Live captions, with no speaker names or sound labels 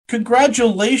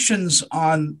congratulations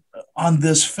on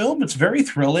this film. It's very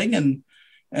thrilling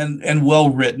and well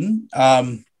written.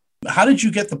 How did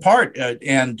you get the part?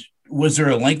 And was there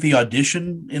a lengthy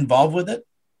audition involved with it?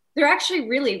 There actually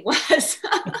really was.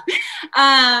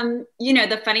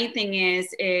 The funny thing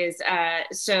is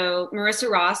so Marissa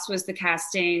Ross was the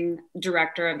casting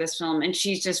director of this film, and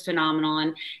she's just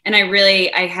phenomenal. And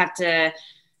I have to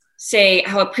say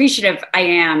how appreciative I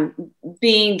am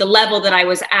being the level that I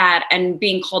was at and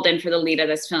being called in for the lead of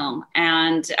this film.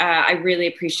 And I really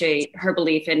appreciate her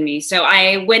belief in me. So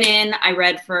I went in, I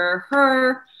read for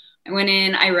her. I went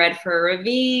in, I read for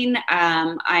Ravine.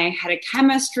 I had a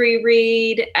chemistry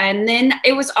read. And then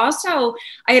it was also,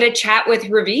 I had a chat with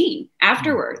Ravine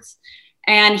afterwards.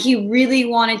 And he really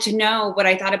wanted to know what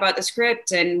I thought about the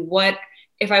script and what,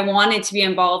 if I wanted to be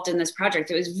involved in this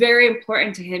project. It was very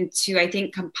important to him to, I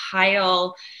think,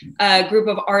 compile a group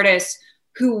of artists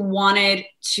who wanted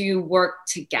to work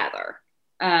together.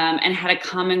 And had a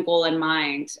common goal in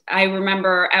mind. I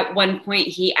remember at one point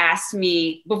he asked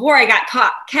me, before I got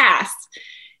cast,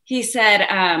 he said,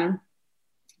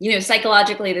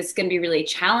 psychologically, this is going to be really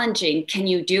challenging. Can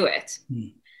you do it?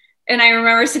 And I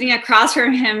remember sitting across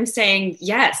from him saying,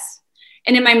 yes.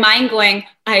 And in my mind going,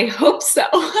 I hope so.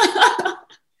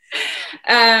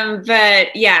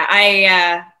 But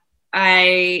yeah,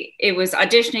 it was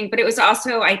auditioning, but it was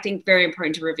also, I think, very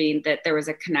important to Ravine that there was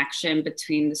a connection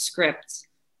between the script,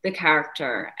 the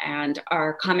character, and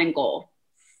our common goal.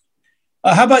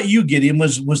 How about you, Gideon?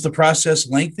 Was the process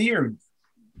lengthy or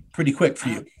pretty quick for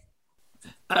you?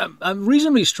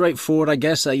 Reasonably straightforward, I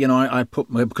guess. I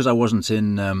put, because I wasn't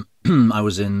in. I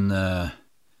was in. Where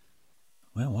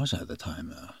was I at the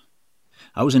time?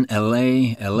 I was in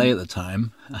LA at the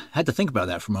time. I had to think about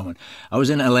that for a moment. I was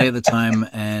in LA at the time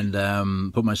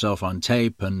and put myself on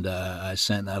tape, and I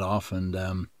sent that off,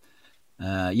 and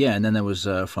and then there was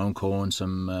a phone call and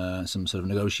some sort of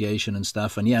negotiation and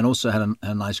stuff, and and also had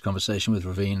a nice conversation with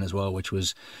Ravine as well, which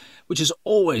is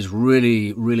always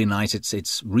really, really nice.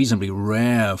 It's reasonably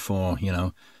rare for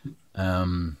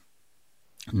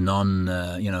non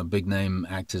big name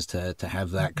actors to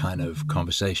have that kind of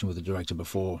conversation with the director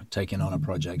before taking on a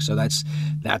project. So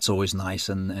that's always nice,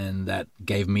 and that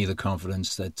gave me the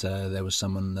confidence that there was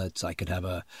someone that I could have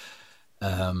a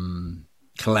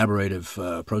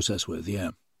collaborative process with.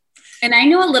 Yeah. And I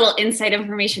know a little inside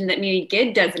information that maybe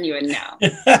Gid doesn't even know.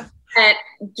 That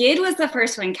Gid was the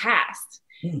first one cast.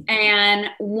 And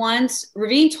once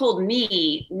Ravine told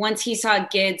me, once he saw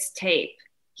Gid's tape,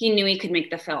 he knew he could make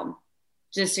the film.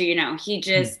 Just so you know, he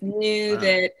just knew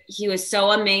that he was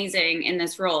so amazing in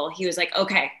this role. He was like,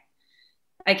 okay,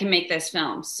 I can make this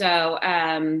film. So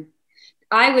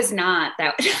I was not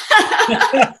that.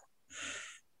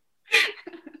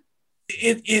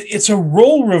 It's a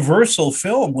role reversal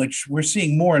film, which we're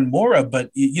seeing more and more of, but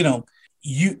you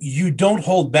don't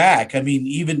hold back. I mean,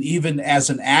 even as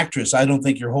an actress, I don't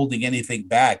think you're holding anything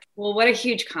back. Well, what a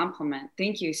huge compliment.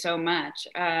 Thank you so much.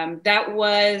 That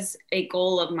was a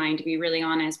goal of mine, to be really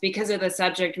honest, because of the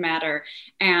subject matter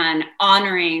and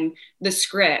honoring the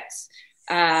scripts.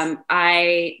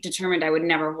 I determined I would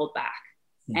never hold back.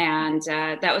 And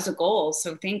that was a goal.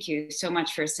 So thank you so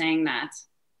much for saying that.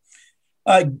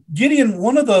 Gideon,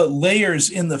 one of the layers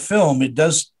in the film, it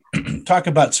does talk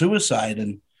about suicide,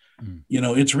 and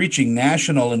it's reaching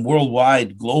national and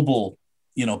worldwide, global,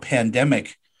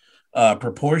 pandemic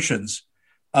proportions.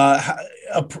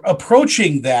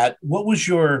 Approaching that, what was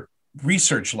your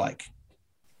research like?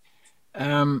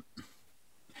 I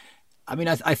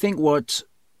think what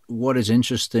is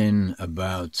interesting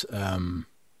about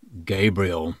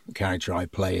Gabriel, the character I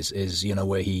play, is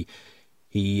where he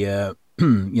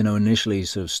initially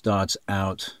sort of starts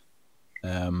out,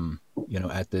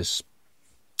 at this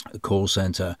call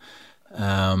center,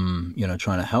 trying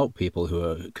to help people who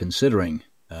are considering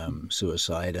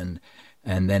suicide, and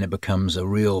then it becomes a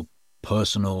real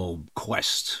personal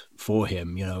quest for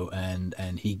him,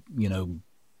 and he,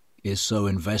 is so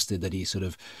invested that he sort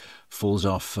of falls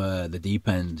off the deep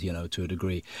end, to a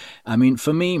degree. I mean,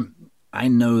 for me, I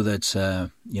know that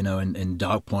in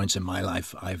dark points in my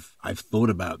life, I've thought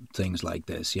about things like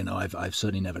this. I've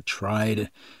certainly never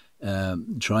tried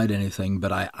anything,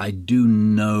 but I do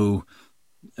know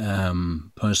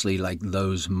personally, like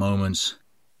those moments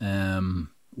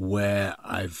where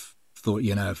I've thought,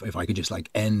 if I could just like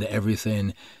end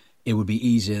everything, it would be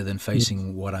easier than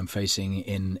facing what I'm facing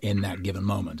in that given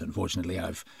moment. Unfortunately,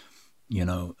 I've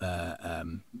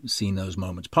seen those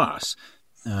moments pass.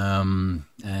 And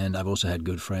I've also had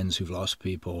good friends who've lost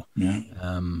people.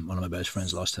 One of my best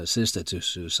friends lost her sister to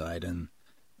suicide, and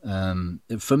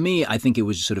For me, I think it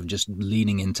was sort of just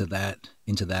leaning into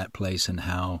that place, and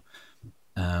how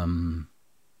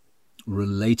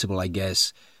relatable, I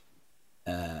guess,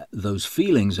 those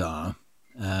feelings are,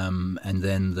 and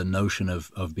then the notion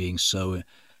of being so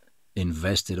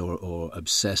invested or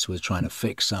obsessed with trying to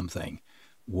fix something,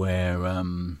 where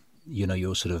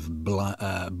you're sort of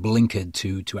blinkered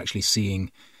to actually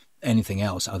seeing anything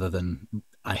else other than,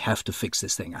 I have to fix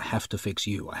this thing, I have to fix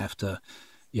you, I have to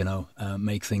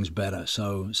make things better.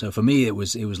 So for me, it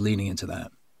was leaning into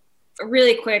that.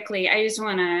 Really quickly, I just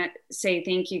want to say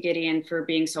thank you, Gideon, for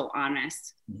being so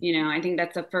honest. I think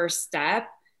that's the first step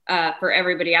for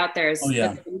everybody out there, is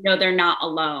that they know they're not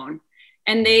alone.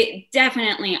 And they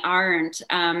definitely aren't,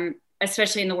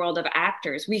 especially in the world of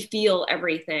actors. We feel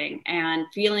everything, and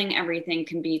feeling everything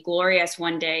can be glorious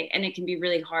one day, and it can be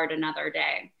really hard another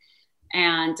day.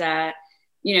 And,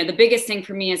 the biggest thing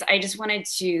for me is I just wanted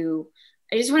to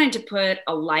put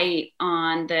a light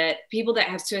on the people that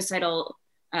have suicidal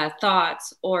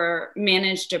thoughts or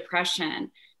manage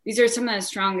depression. These are some of the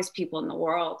strongest people in the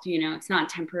world. It's not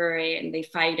temporary, and they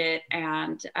fight it.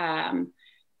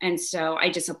 And so I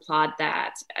just applaud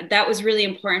that. That was really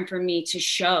important for me to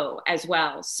show as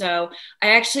well. So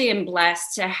I actually am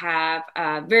blessed to have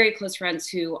very close friends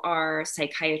who are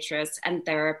psychiatrists and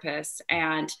therapists.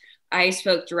 And I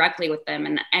spoke directly with them.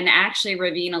 And actually,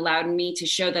 Raveen allowed me to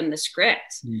show them the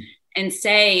script and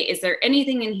say, is there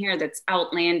anything in here that's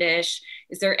outlandish?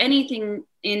 Is there anything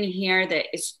in here that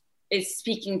is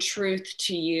speaking truth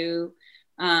to you?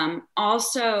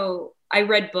 Also, I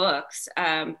read books,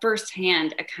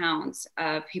 firsthand accounts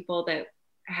of people that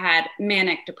had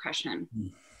manic depression.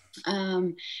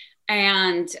 And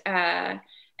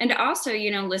also,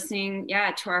 listening,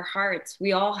 to our hearts.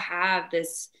 We all have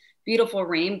this beautiful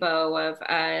rainbow of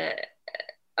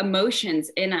emotions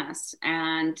in us.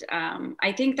 And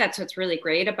I think that's what's really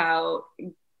great about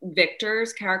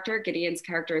Victor's character, Gideon's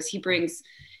character, is he brings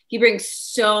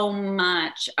so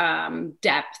much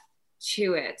depth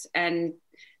to it, and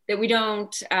that we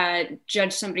don't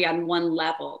judge somebody on one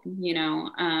level.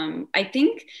 I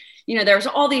think, there's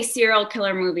all these serial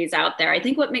killer movies out there. I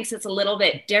think what makes us a little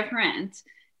bit different,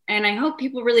 and I hope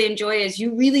people really enjoy, is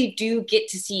you really do get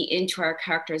to see into our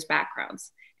characters'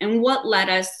 backgrounds and what led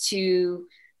us to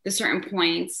the certain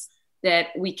points that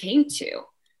we came to.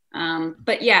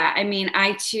 But yeah, I mean,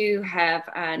 I too have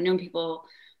known people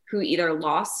who either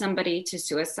lost somebody to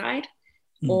suicide,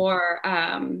 or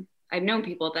I've known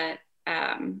people that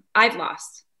I've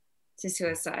lost to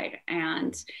suicide.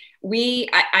 And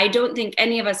I don't think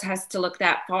any of us has to look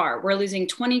that far. We're losing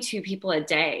 22 people a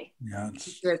day to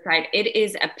suicide. It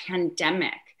is a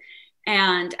pandemic.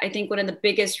 And I think one of the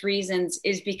biggest reasons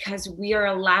is because we are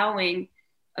allowing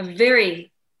a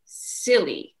very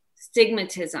silly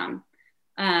stigmatism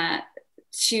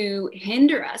to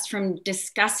hinder us from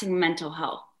discussing mental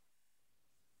health.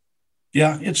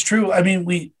 Yeah, it's true. I mean,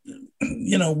 we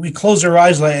close our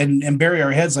eyes and bury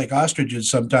our heads like ostriches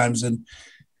sometimes, and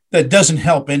that doesn't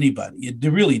help anybody. It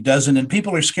really doesn't. And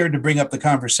people are scared to bring up the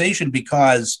conversation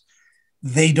because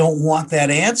they don't want that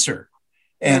answer.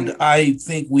 And I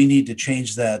think we need to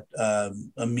change that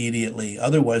immediately.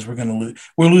 Otherwise, we're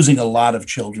losing a lot of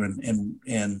children,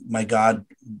 and my God,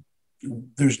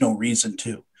 there's no reason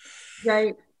to.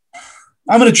 Right.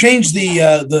 I'm going to change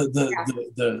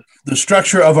the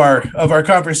structure of our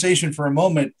conversation for a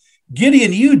moment.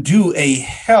 Gideon, you do a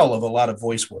hell of a lot of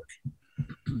voice work.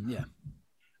 Yeah.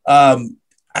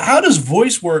 How does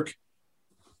voice work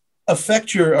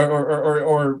affect your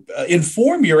or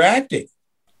inform your acting?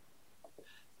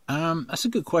 That's a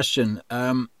good question.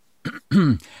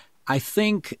 I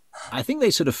think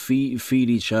they sort of feed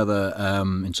each other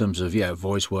in terms of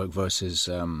voice work versus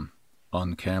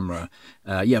on camera.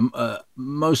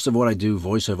 Most of what I do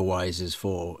voiceover wise is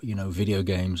for video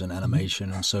games and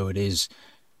animation, and so it is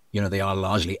they are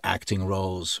largely acting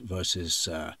roles versus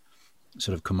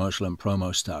sort of commercial and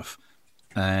promo stuff.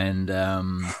 And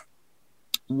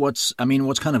what's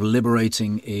kind of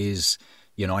liberating is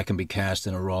I can be cast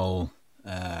in a role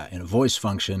in a voice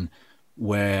function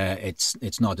where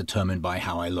it's not determined by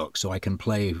how I look, so I can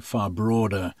play far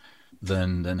broader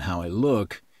than how I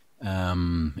look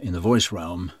in the voice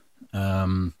realm.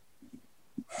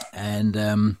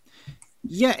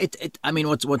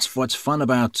 What's fun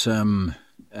about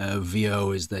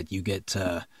VO is that you get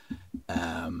to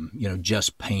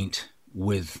just paint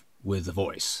with the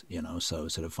voice, so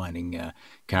sort of finding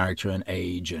character and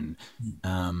age and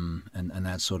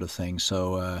that sort of thing.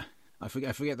 So I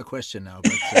forget the question now,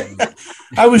 but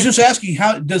I was just asking,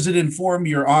 how does it inform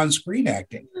your on-screen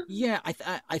acting? Yeah,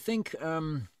 I think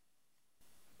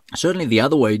certainly the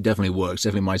other way definitely works.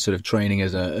 Definitely my sort of training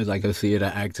as a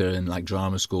theater actor in like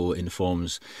drama school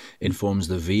informs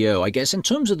the VO. I guess in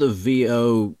terms of the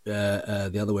VO,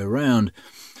 the other way around,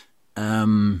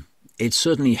 it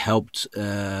certainly helped,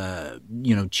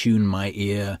 tune my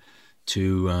ear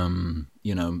to,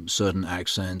 certain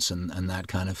accents and that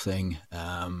kind of thing.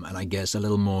 And I guess a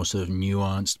little more sort of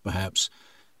nuanced, perhaps.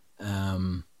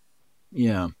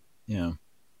 Yeah.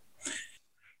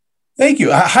 Thank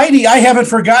you, Heidi. I haven't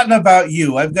forgotten about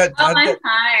you. I'm fine.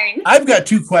 I've got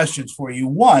two questions for you.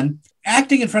 One,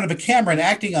 acting in front of a camera and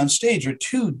acting on stage are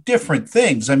two different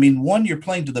things. I mean, one you're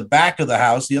playing to the back of the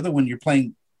house, the other one you're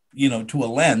playing, to a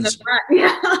lens.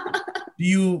 Yeah.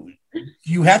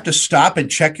 You have to stop and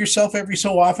check yourself every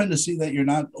so often to see that you're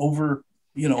not over.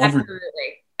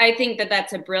 Absolutely. I think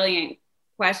that's a brilliant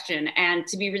question, and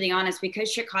to be really honest,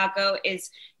 because Chicago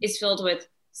is filled with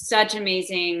such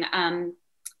amazing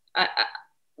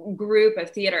group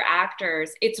of theater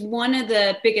actors, it's one of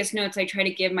the biggest notes I try to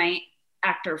give my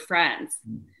actor friends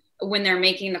when they're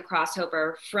making the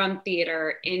crossover from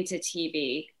theater into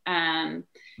TV. I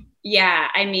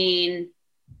mean,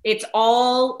 it's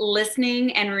all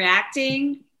listening and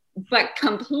reacting, but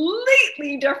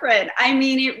completely different. I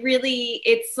mean,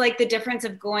 it's like the difference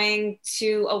of going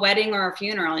to a wedding or a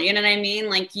funeral. You know what I mean?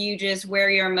 Like, you just wear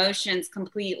your emotions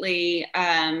completely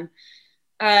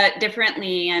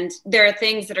differently. And there are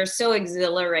things that are so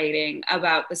exhilarating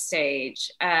about the stage.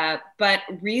 But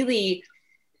really,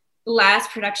 the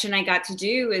last production I got to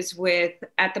do is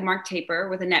at the Mark Taper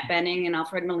with Annette Bening and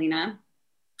Alfred Molina.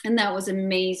 And that was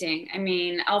amazing. I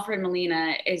mean, Alfred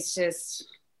Molina is just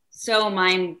so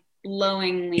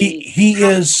mind-blowingly. He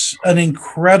is an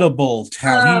incredible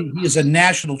talent. He is a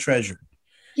national treasure.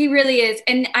 He really is.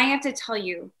 And I have to tell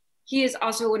you, he is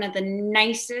also one of the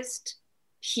nicest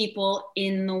people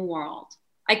in the world.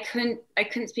 I couldn't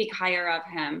speak higher of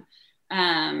him.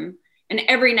 And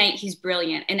every night he's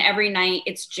brilliant, and every night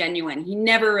it's genuine. He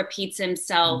never repeats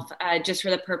himself just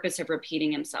for the purpose of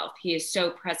repeating himself. He is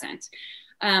so present.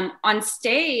 On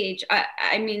stage,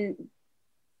 I mean,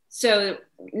 so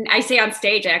I say on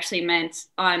stage, I actually meant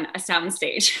on a sound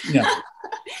stage. Yeah.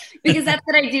 Because that's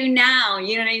what I do now.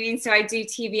 You know what I mean? So I do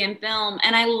TV and film,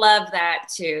 and I love that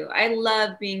too. I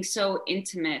love being so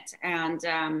intimate, and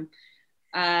so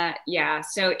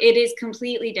it is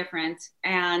completely different.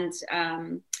 And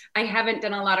I haven't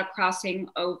done a lot of crossing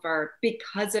over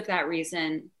because of that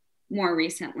reason more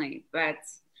recently, but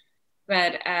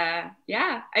I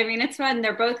mean, it's fun.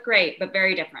 They're both great, but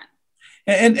very different.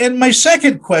 And my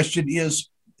second question is,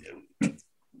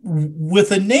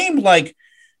 with a name like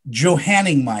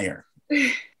Johanningmeier,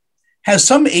 has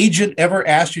some agent ever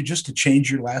asked you just to change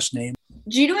your last name?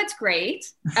 Do you know what's great?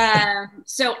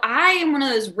 So I am one of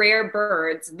those rare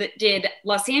birds that did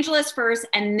Los Angeles first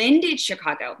and then did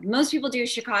Chicago. Most people do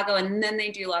Chicago and then they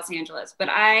do Los Angeles. But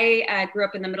I grew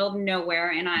up in the middle of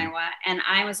nowhere in Iowa, and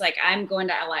I was like, I'm going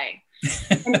to LA.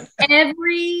 And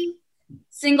every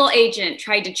single agent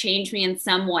tried to change me in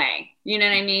some way. You know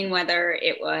what I mean? Whether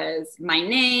it was my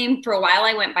name. For a while,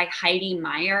 I went by Heidi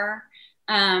Meyer.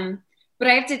 But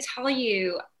I have to tell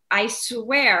you, I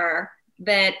swear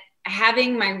that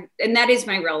and that is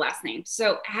my real last name.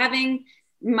 So having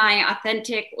my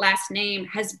authentic last name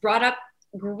has brought up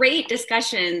great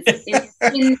discussions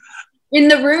in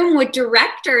the room with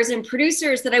directors and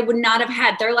producers that I would not have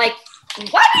had. They're like,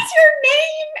 what is your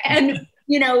name? And,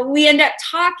 we end up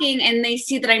talking, and they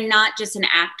see that I'm not just an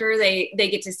actor. They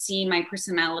get to see my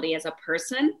personality as a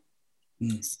person.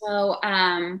 So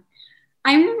I'm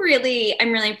really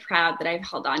proud that I've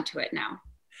held on to it now.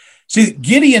 See,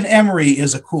 Gideon Emery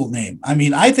is a cool name. I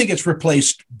mean, I think it's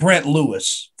replaced Brent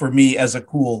Lewis for me as a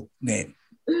cool name.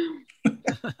 It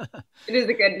is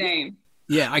a good name.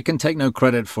 Yeah, I can take no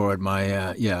credit for it.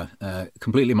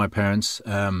 Completely my parents.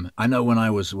 I know when I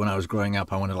was growing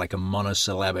up, I wanted like a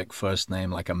monosyllabic first name,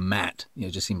 like a Matt. It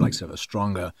just seemed like sort of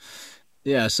stronger.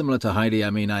 Yeah, similar to Heidi.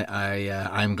 I mean,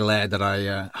 I'm glad that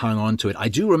I hung on to it. I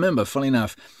do remember, funny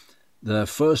enough, the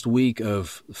first week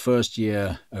of first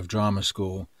year of drama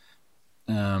school.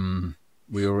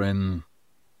 We were in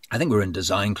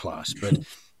design class, but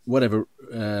whatever.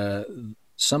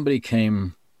 Somebody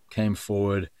came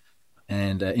forward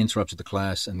and interrupted the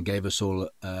class and gave us all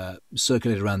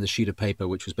circulated around the sheet of paper,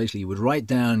 which was basically you would write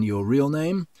down your real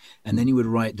name and then you would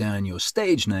write down your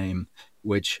stage name,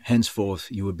 which henceforth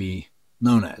you would be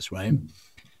known as, right?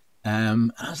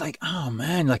 I was like, oh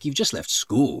man, like you've just left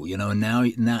school, and now,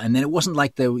 and then it wasn't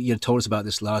like you told us about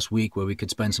this last week where we could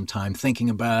spend some time thinking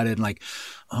about it and like,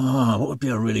 oh, what would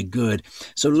be really good?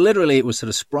 So literally it was sort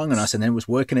of sprung on us, and then it was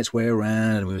working its way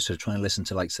around, and we were sort of trying to listen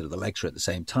to like sort of the lecture at the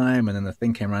same time. And then the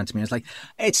thing came around to me. It's like,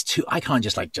 I can't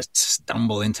just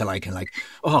stumble into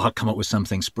I'll come up with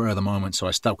something spur of the moment. So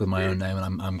I stuck with my own name,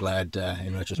 and I'm glad,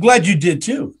 in retrospect. Glad you did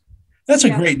too. That's a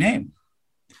great name.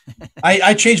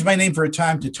 I changed my name for a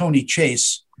time to Tony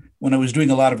Chase when I was doing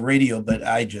a lot of radio, but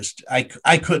I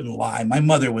couldn't lie. My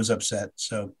mother was upset.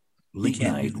 So Late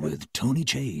Night with Tony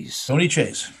Chase. Tony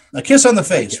Chase. A kiss on the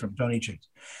face from Tony Chase.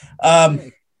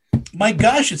 My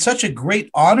gosh, it's such a great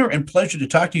honor and pleasure to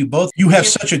talk to you both. You have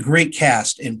such a great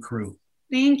cast and crew.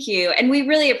 Thank you. And we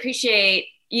really appreciate,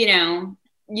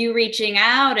 you reaching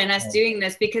out and us doing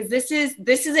this, because this is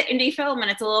an indie film, and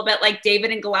it's a little bit like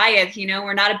David and Goliath.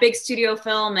 We're not a big studio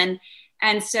film,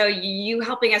 and so you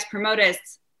helping us promote us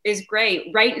is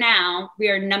great. Right now we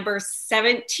are number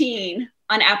 17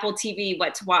 on Apple TV.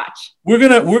 What to watch? We're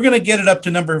gonna get it up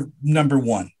to number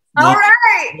one. All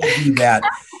right, we'll do that.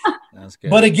 That's good.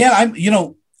 But again,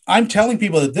 I'm telling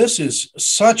people that this is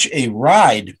such a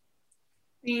ride.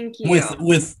 Thank you.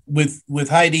 With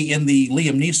Heidi in the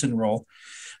Liam Neeson role.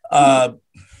 I'm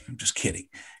just kidding.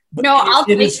 But I'll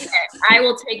take it. I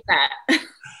will take that.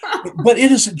 But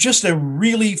it is just a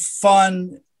really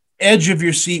fun, edge of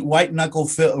your seat, white knuckle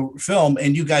film.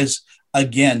 And you guys,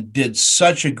 again, did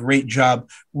such a great job.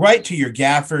 Right to your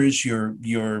gaffers,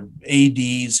 your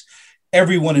ADs,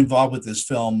 everyone involved with this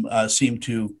film seemed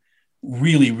to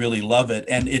really, really love it.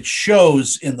 And it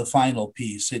shows in the final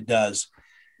piece. It does.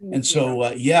 And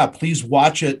so, please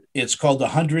watch it. It's called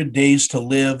 100 Days to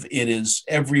Live. It is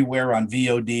everywhere on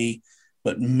VOD,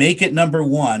 but make it number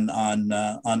one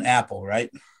on Apple, right?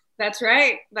 That's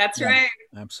right. Right.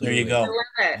 Absolutely. There you go.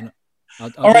 I love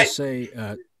it. I'll just say,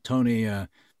 Tony, I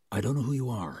don't know who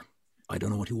you are. I don't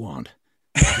know what you want.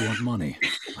 If you want money,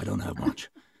 I don't have much.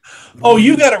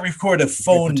 You got to record a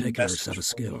phone. A particular set of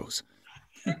skills.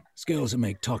 Skills that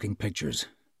make talking pictures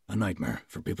a nightmare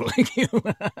for people like you.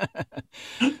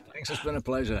 Thanks, it's been a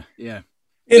pleasure. Yeah,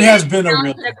 it has been a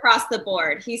real across the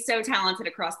board. He's so talented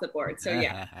across the board. So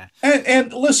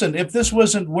and listen, if this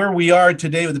wasn't where we are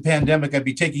today with the pandemic, I'd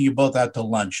be taking you both out to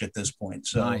lunch at this point.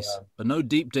 So nice, but no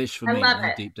deep dish for me.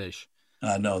 No deep dish.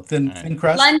 No thin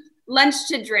crust. Lunch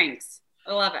to drinks.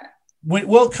 I love it.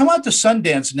 Well, come out to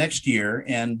Sundance next year,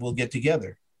 and we'll get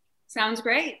together. Sounds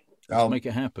great. I'll make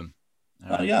it happen.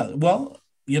 Yeah. Well,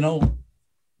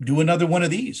 do another one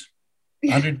of these.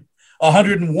 101.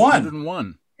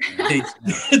 101.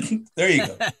 There you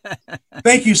go.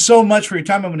 Thank you so much for your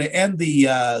time. I'm going to end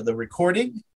the recording.